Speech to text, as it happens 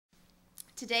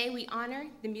Today we honor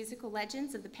the musical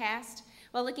legends of the past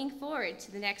while looking forward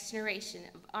to the next generation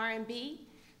of R&B,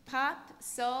 pop,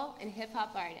 soul, and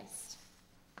hip-hop artists.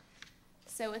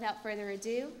 So without further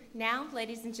ado, now,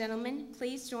 ladies and gentlemen,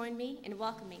 please join me in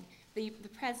welcoming the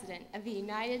President of the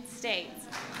United States,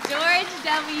 George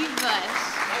W. Bush.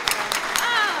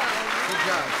 Oh, good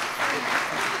job.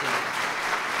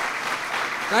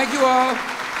 Thank you all.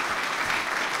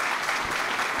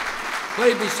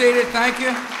 Please be seated. Thank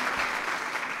you.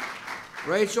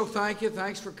 Rachel, thank you.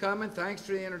 Thanks for coming. Thanks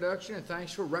for the introduction, and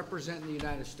thanks for representing the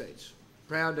United States.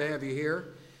 Proud to have you here.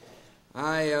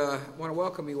 I want to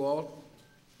welcome you all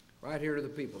right here to the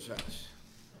People's House.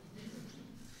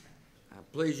 I'm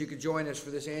pleased you could join us for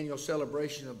this annual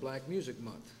celebration of Black Music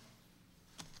Month.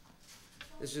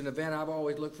 This is an event I've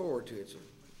always looked forward to. It's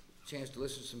a chance to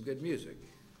listen to some good music.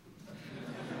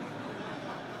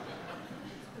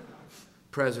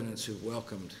 Presidents who've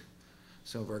welcomed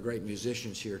some of our great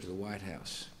musicians here to the White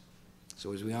House.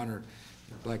 So as we honor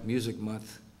Black Music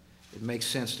Month, it makes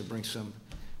sense to bring some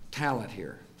talent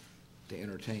here to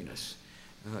entertain us.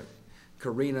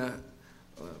 Karina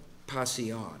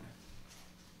Pasian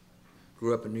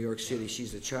grew up in New York City.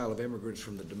 She's the child of immigrants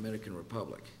from the Dominican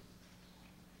Republic.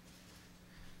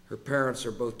 Her parents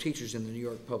are both teachers in the New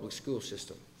York public school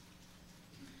system.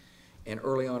 And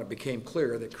early on, it became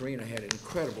clear that Karina had an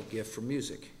incredible gift for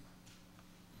music.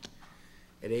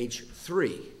 At age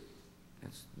 3,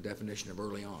 that's the definition of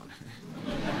early on,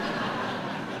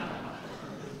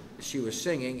 she was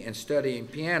singing and studying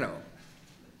piano.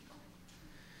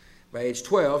 By age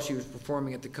 12, she was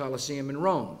performing at the Coliseum in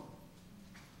Rome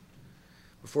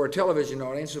before a television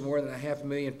audience of more than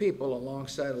 500,000 people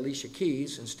alongside Alicia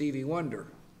Keys and Stevie Wonder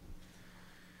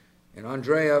and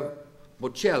Andrea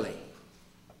Bocelli.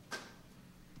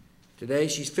 Today,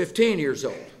 she's 15 years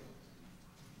old.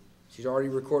 She's already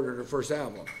recorded her first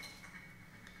album.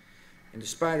 And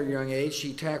despite her young age,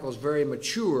 she tackles very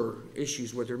mature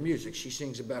issues with her music. She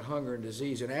sings about hunger and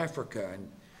disease in Africa and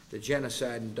the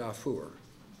genocide in Darfur.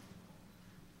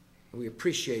 We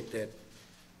appreciate that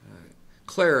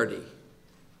clarity,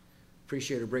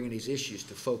 appreciate her bringing these issues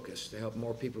to focus to help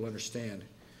more people understand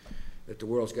that the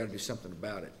world's got to do something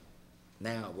about it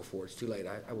now before it's too late.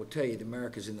 I will tell you that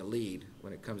America's in the lead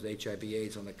when it comes to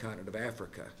HIV/AIDS on the continent of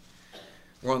Africa.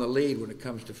 We're on the lead when it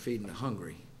comes to feeding the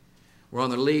hungry. We're on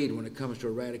the lead when it comes to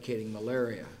eradicating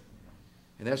malaria.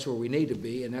 And that's where we need to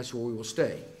be, and that's where we will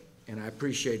stay. And I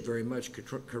appreciate very much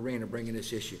Karina bringing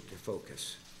this issue to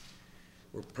focus.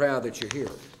 We're proud that you're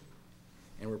here,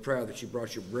 and we're proud that you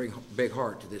brought your big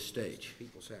heart to this stage,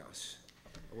 People's House.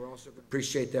 We're also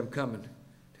appreciate them coming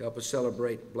to help us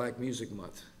celebrate Black Music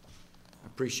Month. I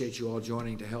appreciate you all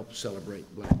joining to help celebrate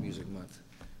Black Music Month.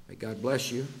 May God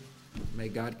bless you. May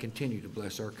God continue to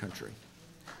bless our country.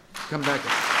 Come back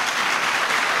up.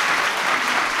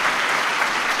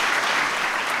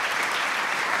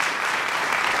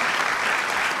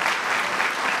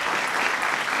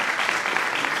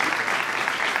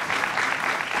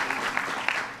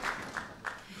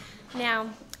 Now,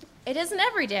 it isn't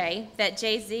every day that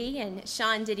Jay-Z and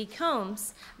Sean Diddy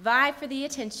Combs vie for the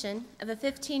attention of a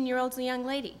 15-year-old young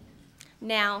lady.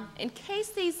 Now, in case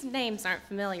these names aren't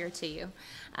familiar to you,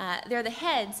 they're the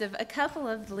heads of a couple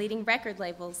of the leading record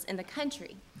labels in the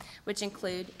country, which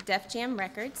include Def Jam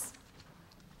Records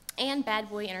and Bad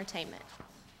Boy Entertainment.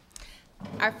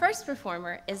 Our first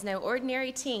performer is no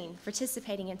ordinary teen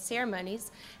participating in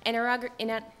ceremonies and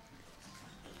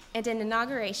in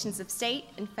inaugurations of state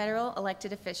and federal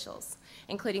elected officials,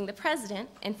 including the President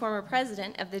and former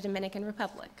President of the Dominican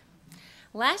Republic.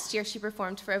 Last year, she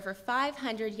performed for over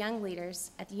 500 young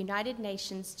leaders at the United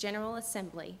Nations General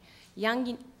Assembly,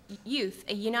 Young Youth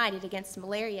United Against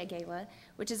Malaria Gala,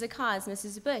 which is a cause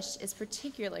Mrs. Bush is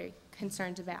particularly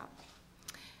concerned about.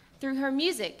 Through her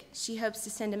music, she hopes to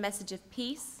send a message of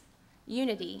peace,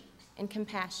 unity, and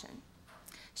compassion.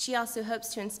 She also hopes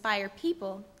to inspire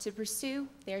people to pursue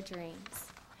their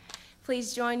dreams.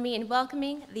 Please join me in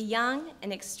welcoming the young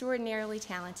and extraordinarily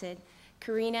talented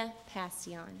Karina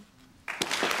Pasian.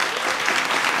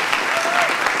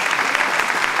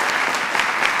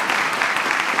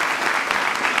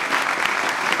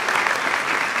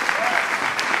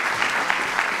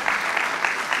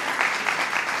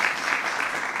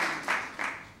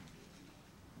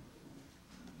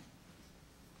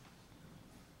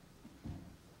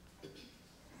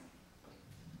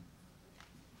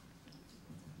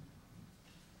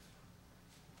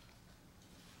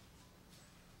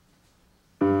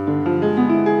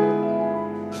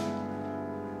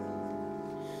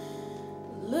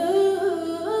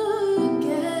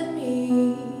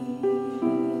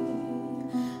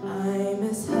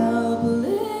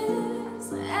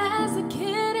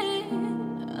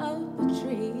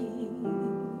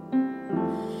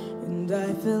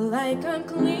 like I'm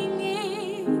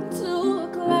clinging to a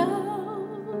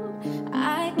cloud.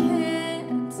 I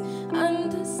can't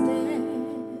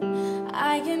understand.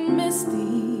 I get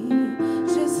misty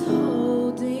just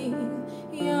holding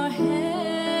your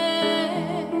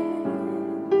hand.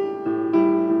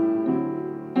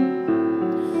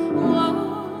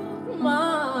 Walk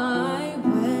my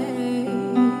way.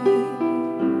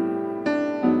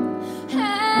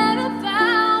 Had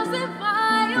 1,000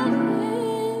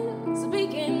 violins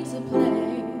begin to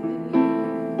play,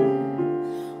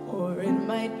 or it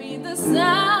might be the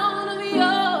sound of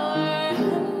your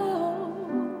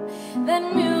hello, that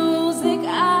music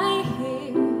I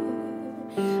hear.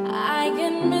 I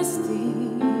get misty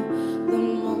the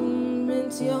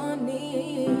moment you're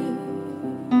near.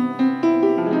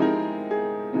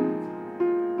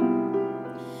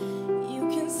 You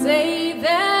can say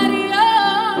that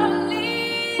you're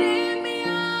leading me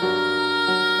on,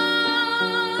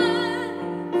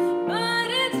 but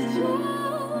it's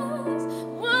just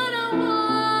what I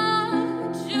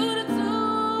want you to do.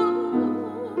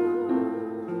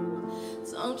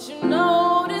 Don't you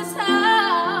notice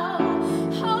how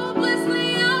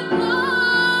hopelessly I'm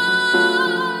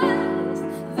lost?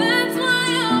 That's why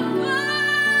I'm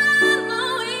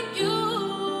following you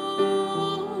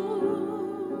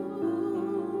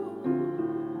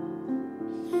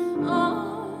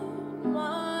on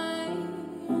my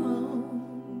own.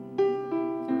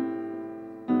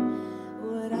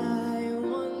 Would I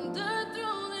wander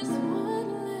through this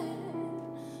woodland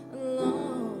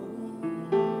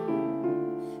alone,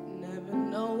 never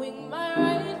knowing my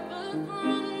right foot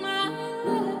from my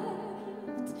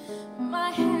left, my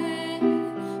hand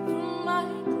from my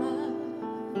glove?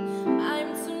 I'm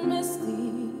too misty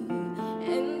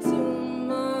and too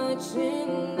much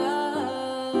in love.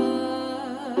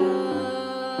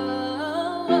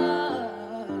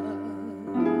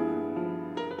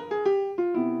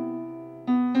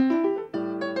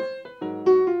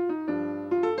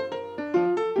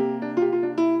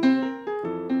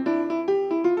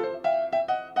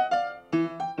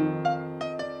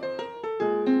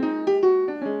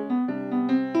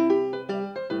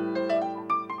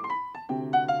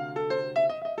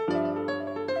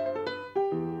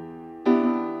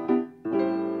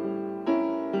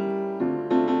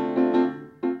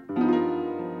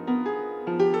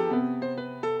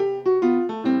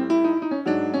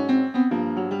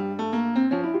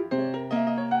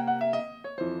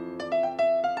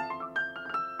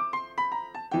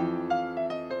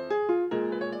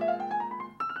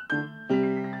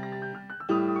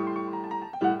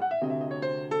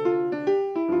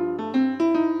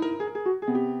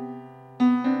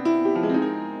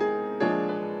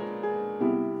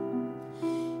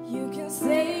 You can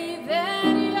say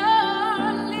that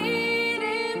you're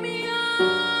leading me on,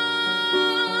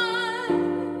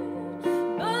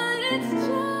 but it's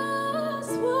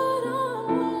just what I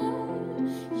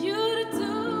want you to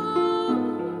do.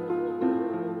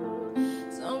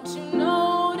 Don't you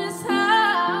notice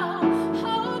how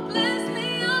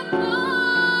hopelessly I'm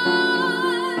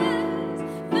lost?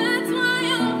 That's why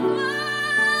I'm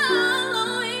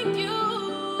following you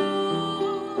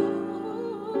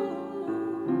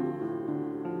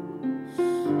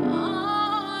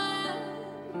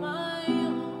on my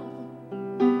own.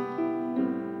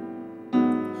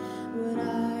 Would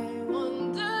I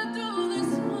wander through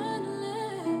this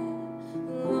woodland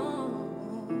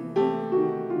alone,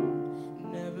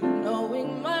 never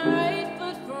knowing my right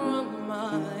foot from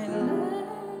my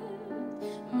left,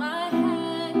 my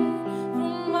hand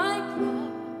from my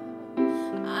glove?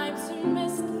 I'm too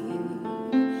misty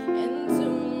and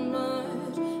too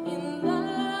much in love.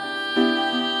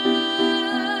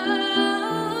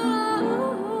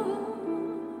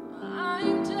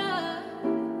 I'm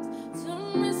just too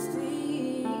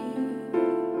misty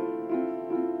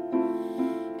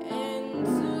and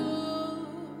too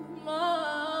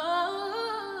much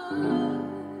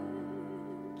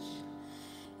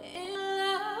in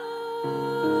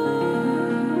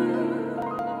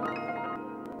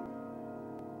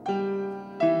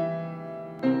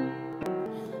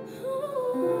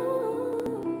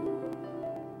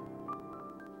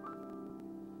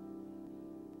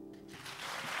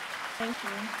Thank you.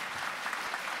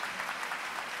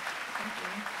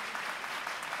 Thank you.